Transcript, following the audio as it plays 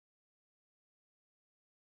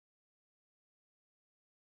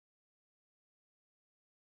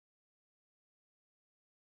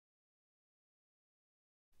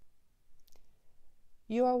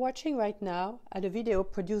You are watching right now at a video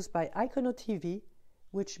produced by ikonoTV,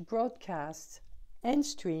 which broadcasts and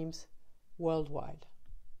streams worldwide.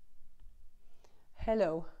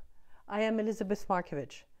 Hello, I am Elizabeth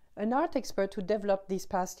Markevitch, an art expert who developed these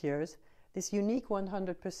past years this unique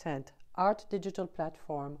 100% art digital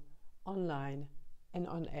platform online and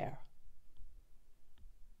on air.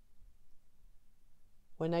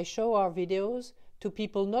 When I show our videos to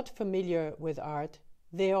people not familiar with art,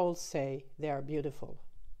 they all say they are beautiful.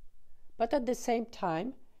 But at the same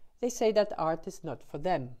time, they say that art is not for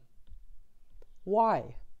them.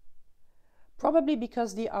 Why? Probably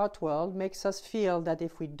because the art world makes us feel that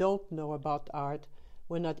if we don't know about art,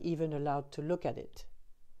 we're not even allowed to look at it.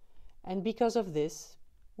 And because of this,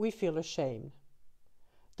 we feel ashamed.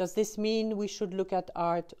 Does this mean we should look at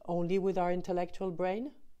art only with our intellectual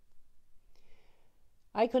brain?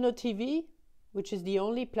 ikonoTV, which is the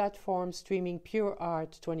only platform streaming pure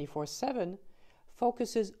art 24/7,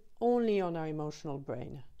 focuses only on our emotional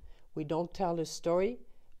brain. We don't tell a story,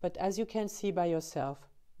 but as you can see by yourself,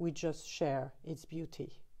 we just share its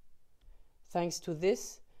beauty. Thanks to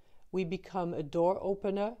this, we become a door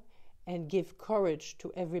opener and give courage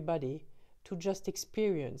to everybody to just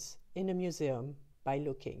experience in a museum by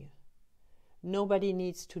looking. Nobody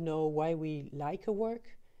needs to know why we like a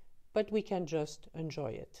work, but we can just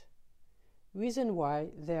enjoy it. Reason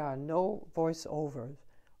why there are no voiceovers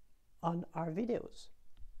on our videos.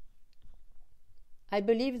 I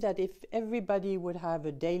believe that if everybody would have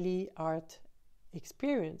a daily art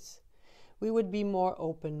experience, we would be more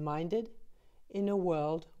open-minded in a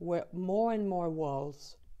world where more and more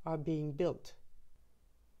walls are being built.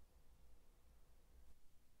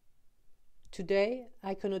 Today,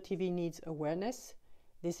 ikonoTV needs awareness,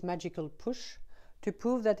 this magical push, to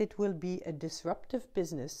prove that it will be a disruptive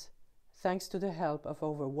business thanks to the help of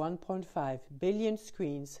over 1.5 billion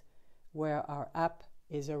screens where our app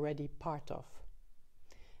is already part of.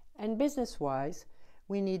 And business-wise,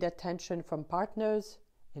 we need attention from partners,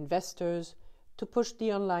 investors, to push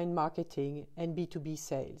the online marketing and B2B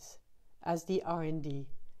sales, as the R&D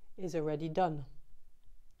is already done.